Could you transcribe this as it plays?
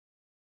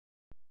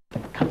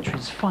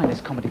country's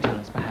finest comedy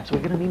talents, perhaps. We're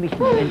going to be meeting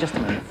them in just a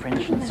moment.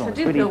 French and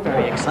Saunders. Really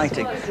very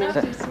exciting.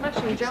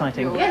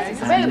 Exciting. Yes,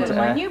 it's available in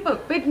my new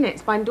book, Big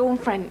Knits, by Dawn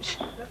French.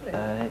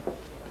 Yeah,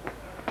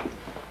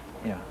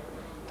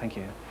 thank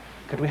you.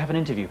 Could we have an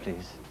interview,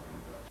 please?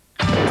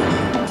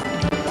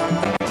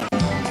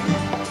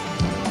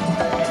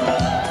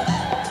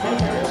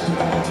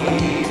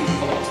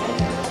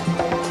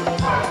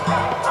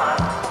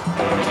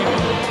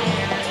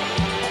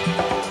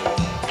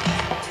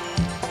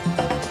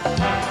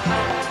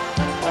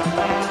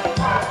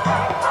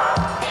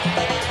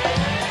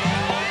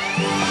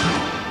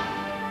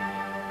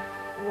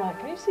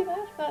 See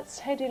that? That's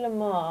Hedy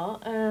Lamarr,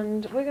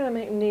 and we're going to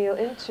make Neil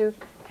into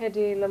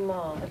Hedy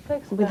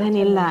Lamarr. With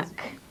any luck.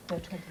 No,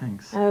 20.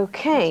 Thanks.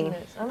 Okay.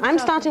 I'm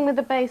starting with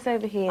the base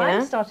over here.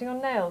 I'm starting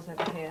on nails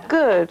over here.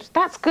 Good.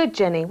 That's good,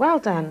 Jenny. Well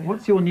done.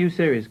 What's your new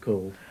series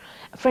called?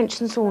 French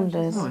and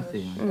Saunders. Oh, I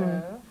see.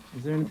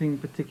 Is there anything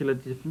particularly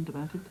different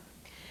about it?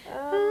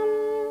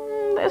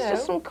 There's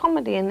just some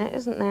comedy in it,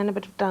 isn't there? And a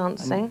bit of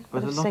dancing,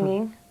 a bit of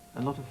singing.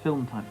 A lot of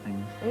film-type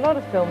things. A lot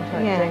of film-type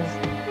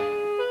things.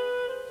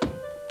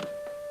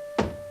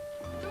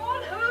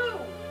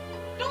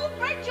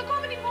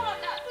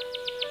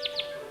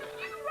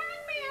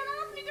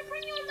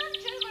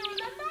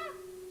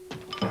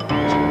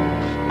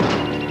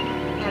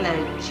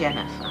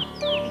 Jennifer.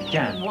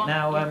 Jan,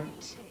 now,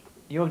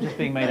 you're just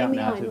being made up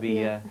now to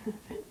be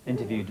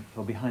interviewed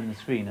for Behind the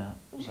Screen, a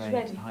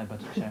very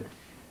high-budget show.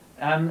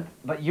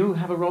 But you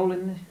have a role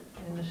in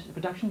this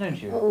production,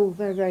 don't you? Oh,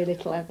 very, very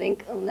little, I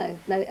think. Oh, no,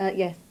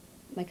 yes,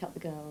 make up the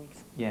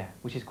girls. Yeah,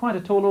 which is quite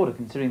a tall order,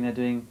 considering they're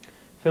doing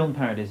film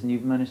parodies, and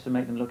you've managed to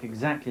make them look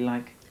exactly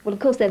like... Well, of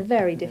course, they're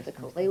very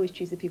difficult. They always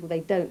choose the people they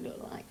don't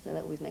look like, so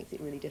that always makes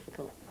it really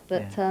difficult.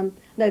 But,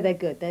 no, they're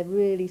good. They're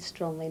really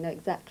strong. They know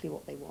exactly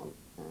what they want.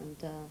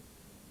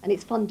 And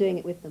it's fun doing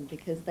it with them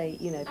because they,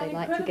 you know, they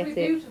like to get it.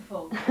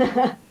 Beautiful.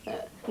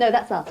 No,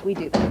 that's us. We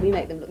do that. We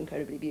make them look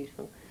incredibly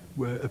beautiful.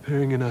 We're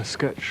appearing in a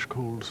sketch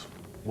called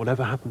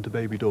Whatever Happened to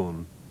Baby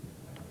Dawn.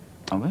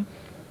 Are we? I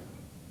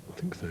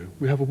think so.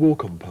 We have a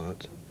walk-on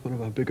part, one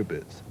of our bigger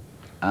bits.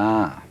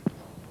 Ah,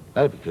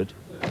 that'd be good.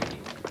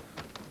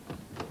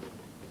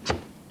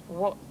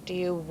 What do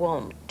you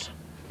want?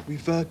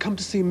 We've come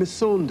to see Miss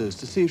Saunders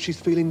to see if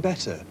she's feeling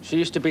better. She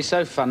used to be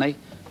so funny.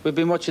 We've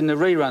been watching the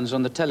reruns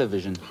on the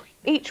television.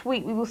 Each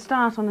week we will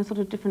start on a sort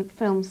of different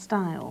film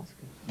style.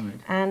 Right.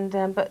 And,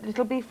 but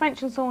it'll be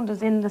French and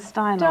Saunders in the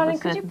style Darling,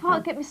 of a could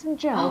you get me some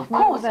gel?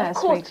 Oh, of course.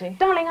 Sweetie.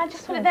 Darling, I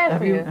just put it there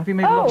for you. Have you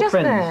made a lot of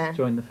friends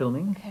during the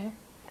filming? Okay.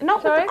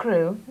 Not with the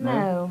crew,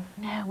 no.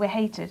 No, we're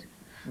hated.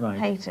 Right.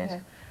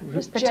 Hated.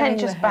 Okay.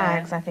 Pretentious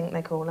bags, I think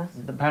they call us.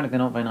 Apparently they're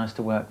not very nice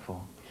to work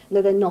for.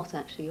 No, they're not,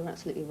 actually. You're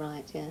absolutely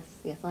right, yes.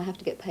 Yes, I have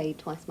to get paid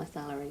twice my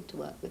salary to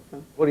work with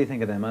them. What do you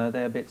think of them? Are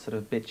they a bit sort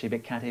of bitchy, a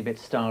bit catty, a bit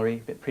starry, a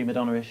bit prima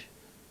donna-ish?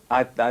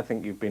 I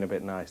think you've been a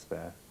bit nice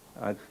there.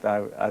 I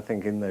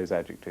think in those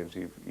adjectives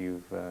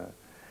you've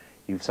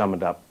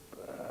summed up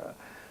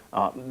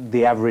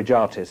the average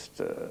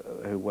artist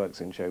who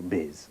works in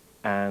showbiz,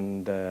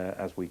 and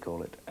as we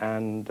call it,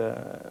 and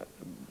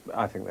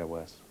I think they're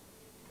worse.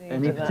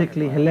 Any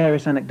particularly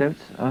hilarious anecdotes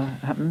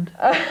happened?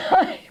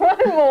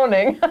 One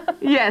morning.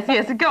 Yes,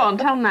 go on,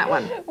 tell them that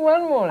one.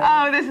 One morning.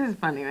 Oh, this is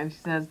funny when she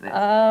says this.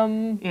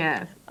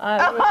 Yes.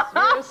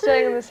 We were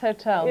staying in this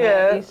hotel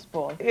near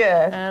Eastbourne.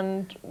 Yes.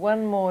 And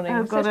one morning,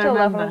 oh, God, sister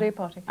left on a day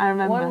party. I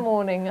remember. One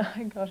morning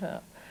I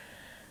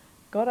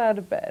got out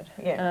of bed,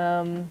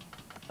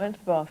 went to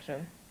the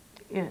bathroom.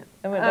 Yeah.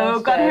 And went oh,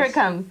 downstairs, God, here it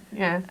comes.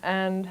 Yes.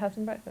 And had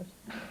some breakfast.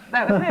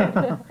 That was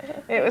it.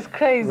 It was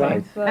crazy.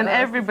 Right. So and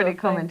everybody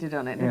commented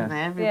on it, didn't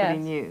they? Everybody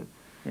knew.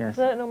 Yes.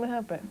 So I don't normally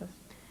have breakfast.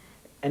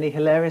 Any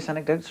hilarious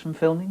anecdotes from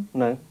filming?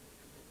 No.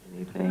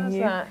 How's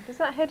that? Is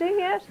that Hedy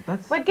yet?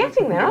 We're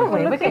getting there, aren't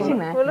we? We're getting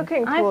there. We're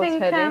looking towards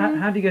Hedy.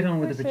 How do you get on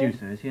with the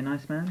producer? Is he a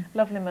nice man?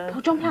 Lovely man.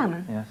 Oh, John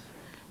Plowman? Yes.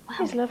 Well,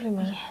 he's a lovely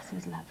man. Yes,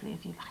 he's lovely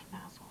if you like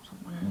that sort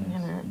of man, you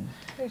know.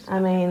 Yes. I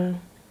mean,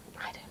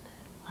 I don't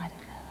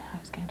know how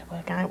it's going to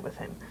work out with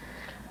him.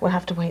 We'll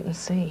have to wait and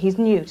see. He's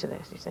new to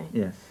this, you see.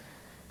 Yes.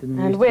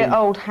 And we're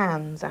old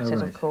hands at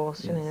it, of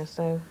course, you know,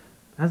 so...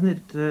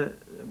 Hasn't it,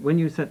 when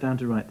you sat down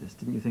to write this,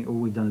 didn't you think, oh,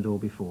 we've done it all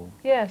before?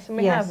 Yes, and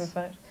we have, in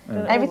fact.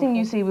 Everything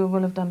you see we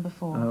will have done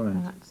before. Oh,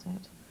 right. That's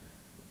it.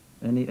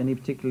 Any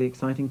particularly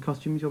exciting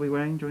costumes you'll be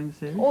wearing during the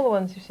series? All the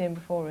ones you've seen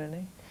before,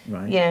 really.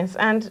 Right. Yes,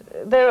 and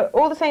they're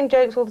all the same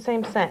jokes, all the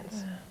same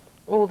sets.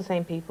 All the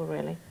same people,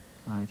 really.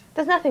 Right.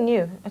 There's nothing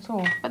new at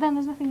all. But then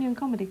there's nothing new in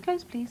comedy.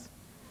 Close, please.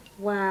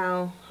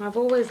 Well, I've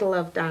always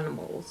loved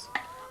animals.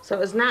 So it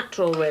was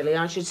natural, really,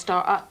 I should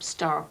start up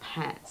Star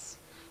Pets.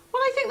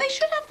 Well, I think they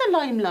should have the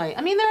limelight.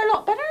 I mean, they're a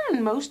lot better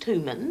than most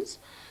humans.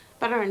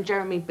 Better than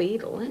Jeremy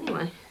Beadle,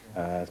 anyway.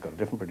 It's got a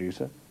different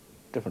producer,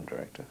 different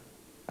director,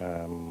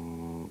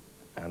 and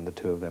the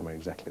two of them are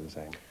exactly the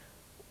same.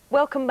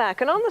 Welcome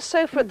back. And on the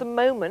sofa at the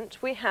moment,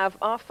 we have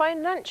our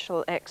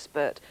financial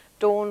expert,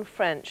 Dawn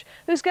French,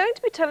 who's going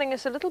to be telling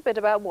us a little bit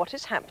about what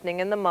is happening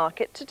in the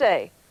market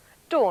today.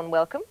 Dawn,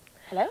 welcome.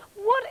 Hello.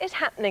 What is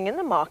happening in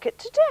the market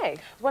today?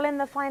 Well, in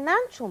the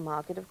financial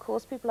market, of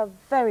course, people are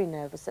very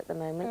nervous at the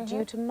moment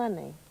due to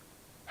money.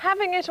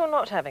 Having it or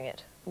not having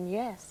it?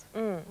 Yes.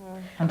 And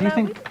do you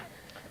think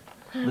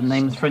the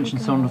names French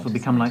and Saunders will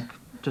become like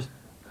just,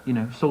 you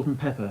know, salt and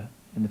pepper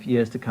in the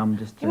years to come?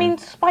 Just You mean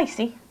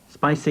spicy?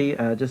 Spicy,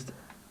 just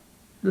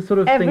the sort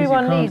of Everyone things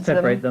you can't needs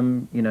separate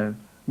them, you know,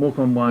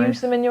 Morecambe wise.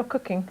 Use them in your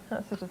cooking,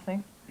 that sort of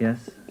thing.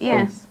 Yes.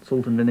 Yes.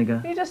 Salt and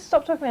vinegar. You just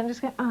stop talking and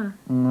just go, ah.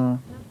 No.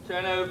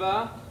 Turn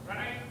over.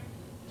 Right.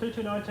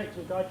 229, take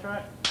to the guide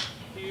track.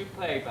 Cue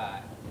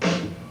playback.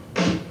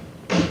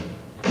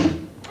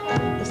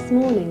 This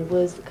morning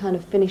was kind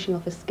of finishing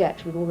off a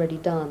sketch we'd already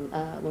done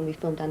when we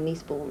filmed Anne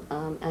Eastbourne,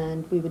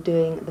 and we were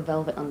doing The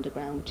Velvet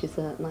Underground, which is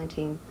a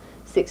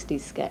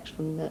 1960s sketch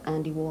from the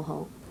Andy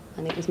Warhol,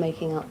 and it was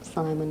making up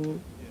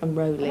Simon and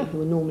Rowley, who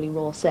were normally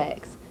raw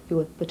sex, who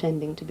were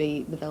pretending to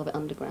be the Velvet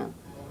Underground.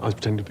 I was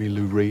pretending to be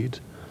Lou Reed.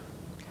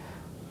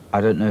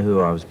 I don't know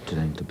who I was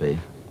pretending to be,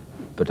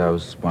 but I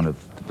was one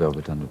of the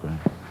Velvet Underground.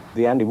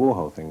 The Andy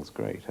Warhol thing's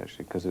great,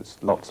 actually, because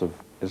it's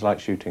like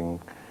shooting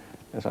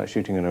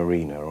an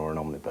arena or an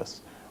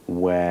omnibus,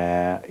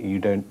 where you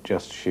don't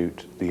just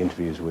shoot the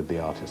interviews with the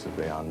artists as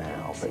they are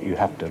now, but you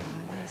have to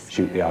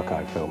shoot the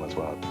archive film as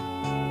well.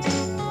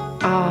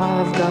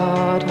 I've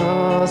got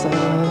horse of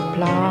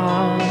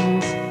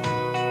plans.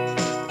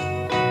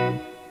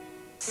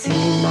 See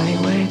my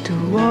way to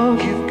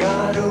walk. You've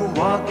got to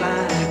walk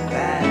like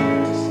that.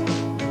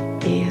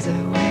 Is the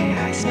way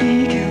I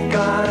speak. You've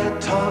got to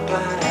talk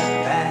like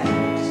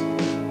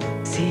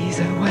that. See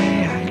the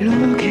way I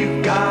look.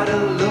 You've got to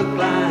look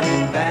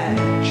like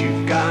that.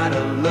 You've got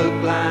to look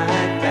like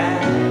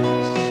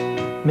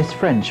that. Miss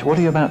French, what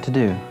are you about to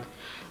do?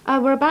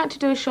 We're about to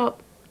do a shot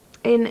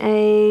in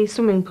a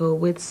swimming pool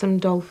with some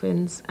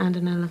dolphins and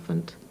an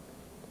elephant.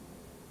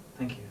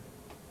 Thank you.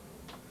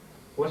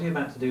 What are you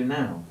about to do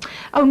now?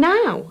 Oh,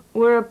 now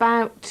we're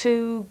about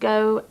to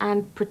go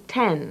and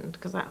pretend,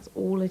 because that's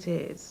all it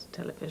is,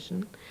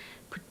 television,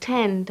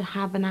 pretend to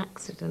have an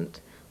accident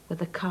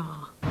with a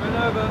car. Turn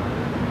over.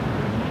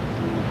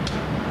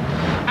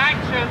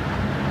 Action!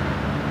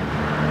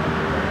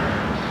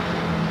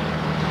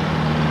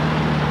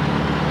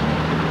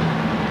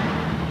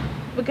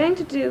 We're going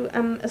to do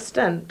a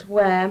stunt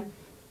where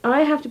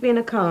I have to be in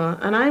a car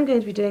and I'm going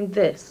to be doing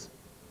this.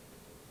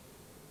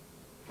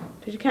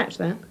 Did you catch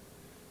that?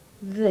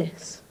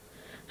 This.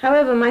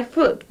 However, my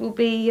foot will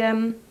be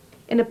in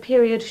a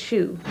period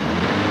shoe.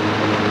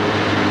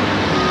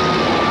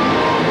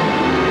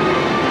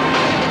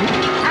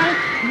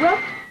 Rob.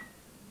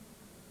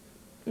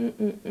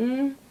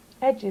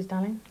 Edges,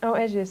 darling. Oh,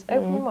 edges.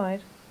 Open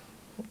wide.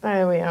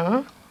 There we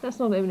are. That's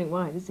not opening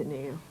wide, is it,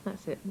 Neil?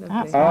 That's it. Lovely.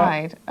 That's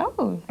wide.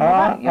 Oh,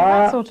 you're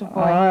that sort of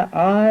boy.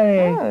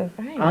 Oh,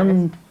 very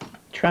nice.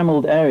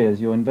 Untrammeled areas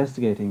you're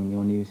investigating in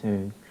your new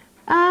series.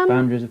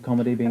 Boundaries of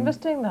comedy being... I'm just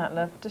doing that,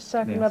 love. Just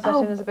so I can rub Yes.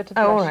 that in as a bit of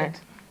blush. all right.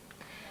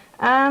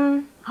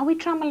 Are we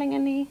trammeling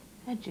any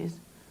edges?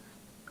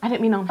 I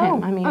don't mean on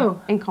him, I mean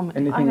in comedy.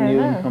 Anything I don't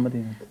new know. in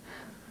comedy?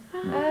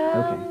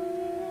 Okay.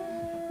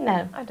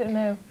 No. I don't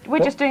know. We're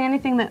just doing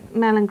anything that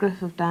Mel and Griff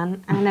have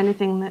done, and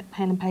anything that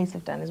Payne and Pace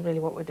have done is really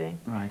what we're doing.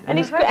 Right.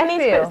 Any How do you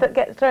feel? scripts that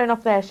get thrown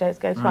off their shows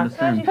goes I fine.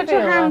 understand. Put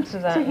your feel hand after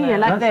that to here,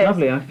 now? like That's this.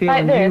 lovely. I feel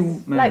like a this,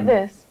 new man. like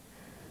this.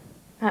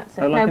 That's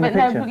it. Oh, like in no, the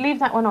but picture? no, leave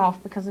that one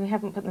off because we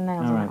haven't put the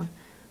nails All on right.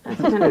 that one.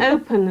 That's it, and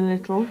open a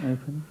little.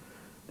 Open.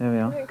 There we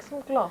are. Make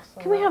some gloss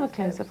on Can we that. have a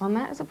close-up on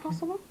that? Is it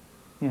possible?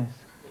 Yes.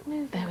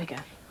 There we go.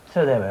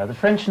 So there we are, the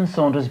French and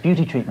Saunders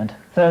beauty treatment.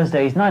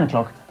 Thursdays, 9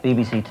 o'clock,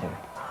 BBC 2.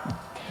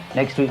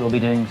 Next week we'll be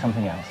doing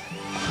something else.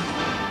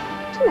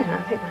 Do you know,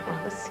 I think that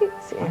rather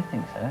suits you. I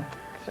think so.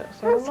 That's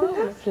That's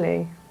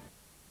lovely.